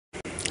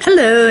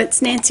Hello,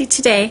 it's Nancy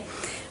today.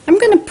 I'm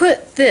going to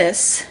put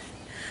this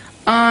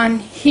on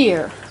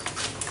here.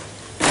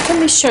 Let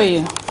me show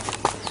you.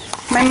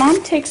 My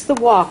mom takes the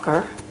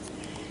walker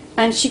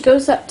and she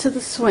goes up to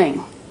the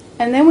swing.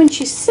 And then when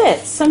she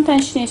sits,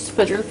 sometimes she needs to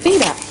put her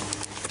feet up.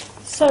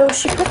 So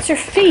she puts her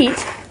feet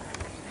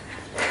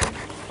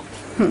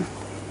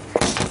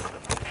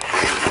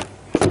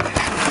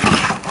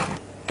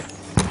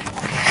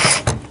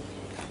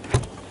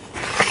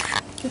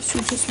Guess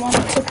you just want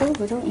to tip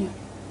over, don't you?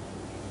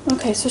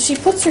 Okay, so she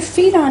puts her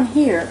feet on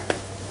here,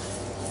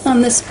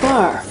 on this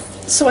bar.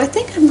 So I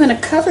think I'm going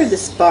to cover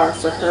this bar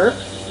for her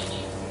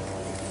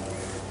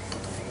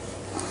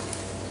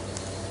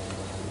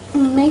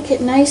and make it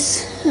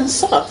nice and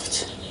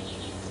soft.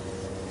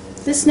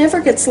 This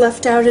never gets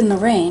left out in the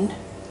rain.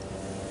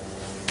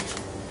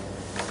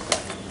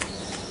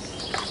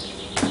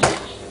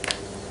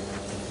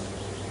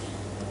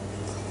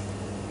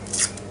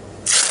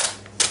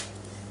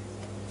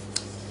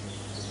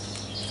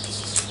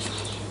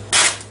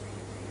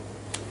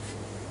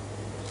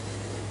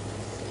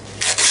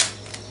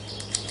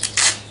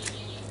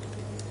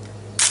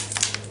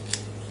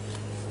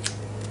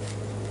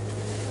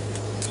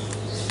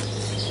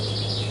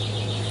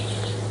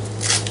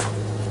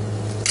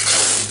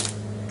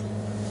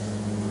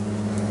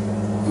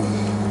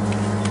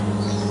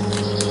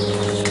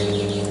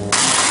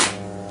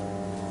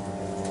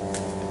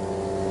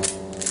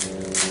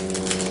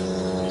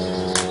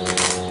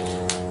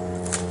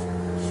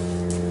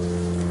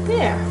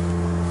 There.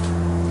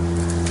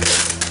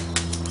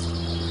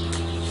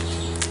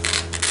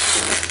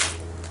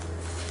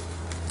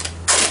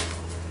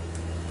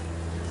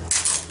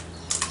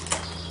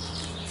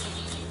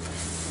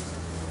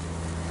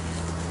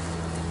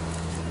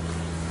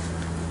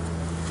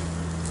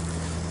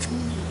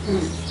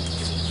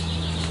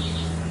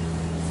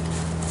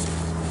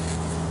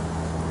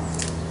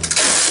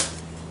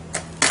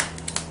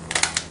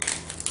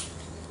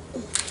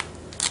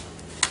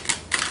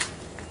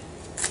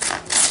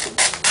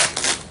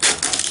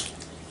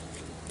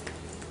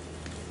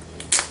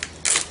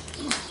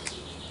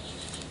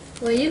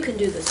 Well, you can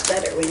do this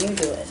better when you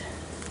do it.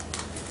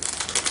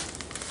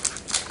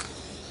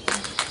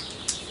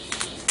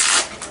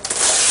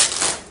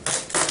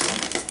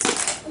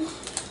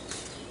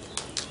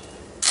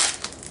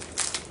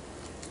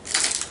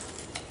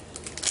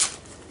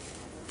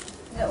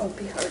 That won't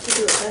be hard to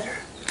do it better.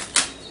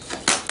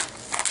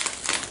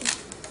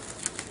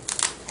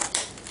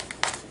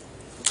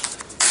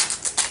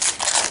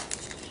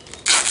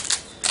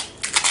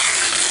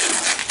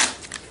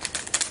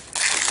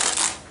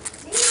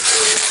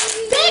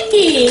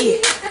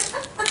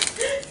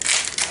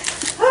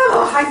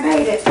 Oh, I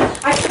made it.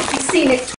 I should be seen it.